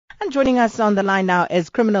And joining us on the line now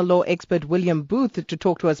is criminal law expert William Booth to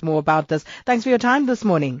talk to us more about this. Thanks for your time this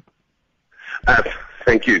morning.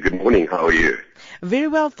 Thank you. Good morning. How are you? Very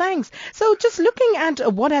well, thanks. So just looking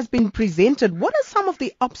at what has been presented, what are some of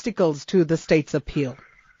the obstacles to the state's appeal?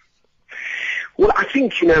 Well, I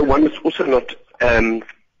think, one must also not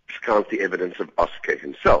discount the evidence of Oscar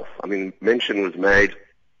himself. I mean, mention was made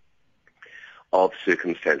of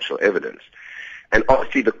circumstantial evidence. And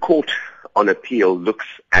obviously the court on appeal looks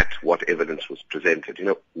at what evidence was presented.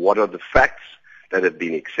 What are the facts that have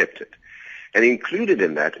been accepted? And included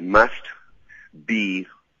in that must be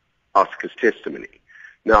Oscar's testimony.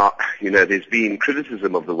 Now, there's been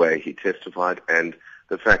criticism of the way he testified and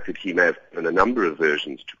the fact that he may have given a number of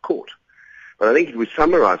versions to court. But I think if we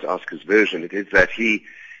summarize Oscar's version, it is that he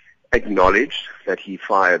acknowledged that he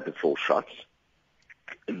fired the 4 shots,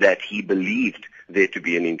 that he believed there to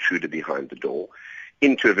be an intruder behind the door,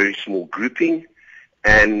 into a very small grouping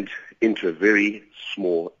and into a very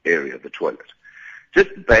small area, the toilet. Just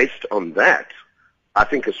based on that, I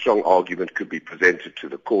think a strong argument could be presented to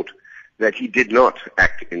the court that he did not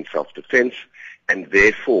act in self-defense and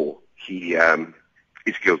therefore he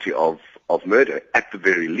is guilty of murder, at the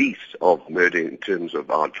very least of murder in terms of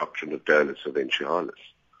our doctrine of dolus eventualis.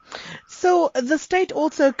 So the state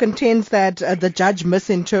also contends that the judge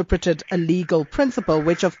misinterpreted a legal principle,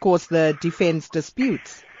 which of course the defense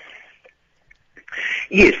disputes.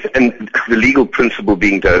 Yes, and the legal principle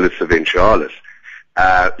being dolus eventualis,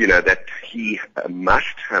 that he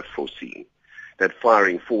must have foreseen that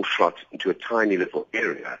firing 4 shots into a tiny little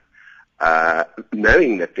area,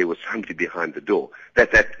 knowing that there was somebody behind the door,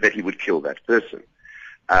 that he would kill that person.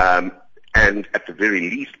 And at the very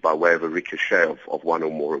least by way of a ricochet of one or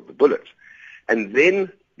more of the bullets. And then,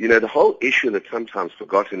 the whole issue that's sometimes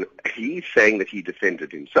forgotten, he's saying that he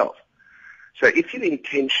defended himself. So if you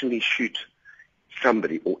intentionally shoot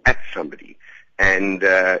somebody or at somebody and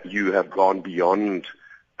you have gone beyond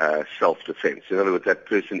self-defense, in other words, that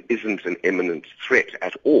person isn't an imminent threat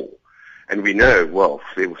at all, and we know, well,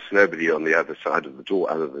 there was nobody on the other side of the door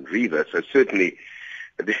other than Reva, so certainly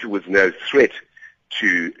there was no threat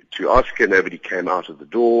to Oscar. Nobody came out of the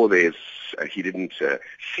door. He didn't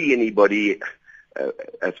see anybody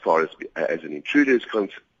as far as an intruder is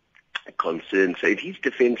concerned. So if his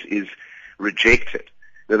defense is rejected,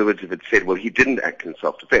 in other words, if it said, well, he didn't act in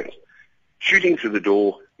self-defense, shooting through the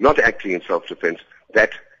door, not acting in self-defense,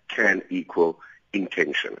 that can equal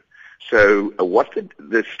intention. So what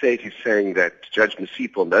the state is saying that Judge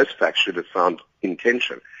Masipa on those facts should have found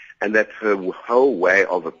intention, and that her whole way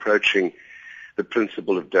of approaching the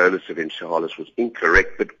principle of dolus eventualis was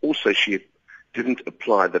incorrect, but also she didn't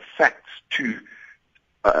apply the facts to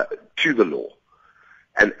the law,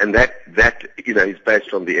 and that is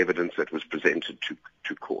based on the evidence that was presented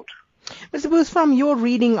to court. Mr. Booth, from your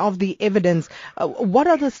reading of the evidence, what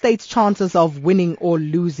are the state's chances of winning or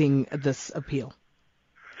losing this appeal?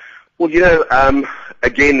 Well,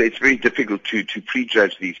 again, it's very difficult to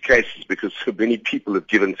prejudge these cases because so many people have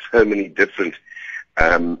given so many different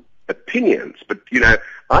opinions, but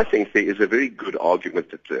I think there is a very good argument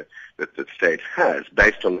that the state has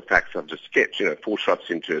based on the facts I've just sketched. 4 shots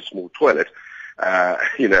into a small toilet,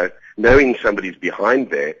 knowing somebody's behind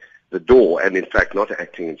the door, and in fact not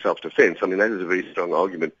acting in self-defense. I mean, that is a very strong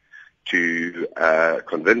argument to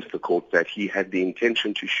convince the court that he had the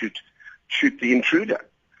intention to shoot the intruder,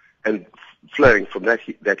 and flowing from that,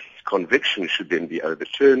 that his conviction should then be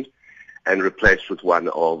overturned and replaced with one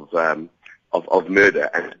of murder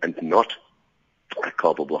and not a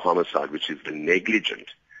culpable homicide, which is the negligent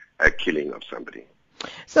killing of somebody.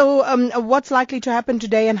 So what's likely to happen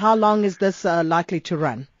today, and how long is this likely to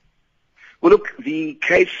run? Well, look, the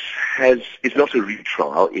case is not a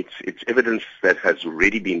retrial. It's evidence that has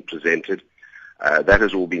already been presented. That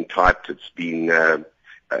has all been typed. It's been,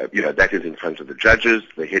 that is in front of the judges,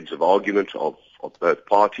 the heads of argument of both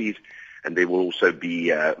parties, and there will also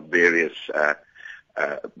be various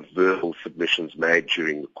verbal submissions made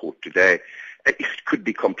during the court today. It could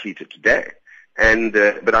be completed today.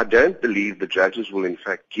 But I don't believe the judges will in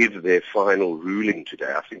fact give their final ruling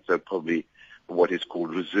today. I think they'll probably what is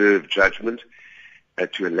called reserve judgment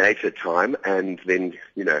to a later time and then,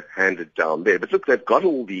 hand it down there. But look, they've got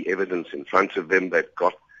all the evidence in front of them. They've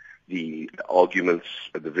got the arguments,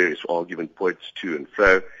 the various argument points to and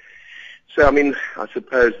fro. So, I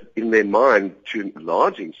suppose in their mind, to a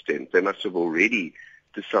large extent, they must have already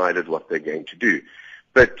decided what they're going to do.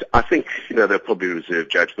 But I think, they'll probably reserve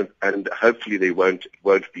judgment, and hopefully there won't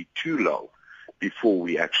be too long before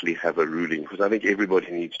we actually have a ruling, because I think everybody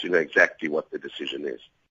needs to know exactly what the decision is.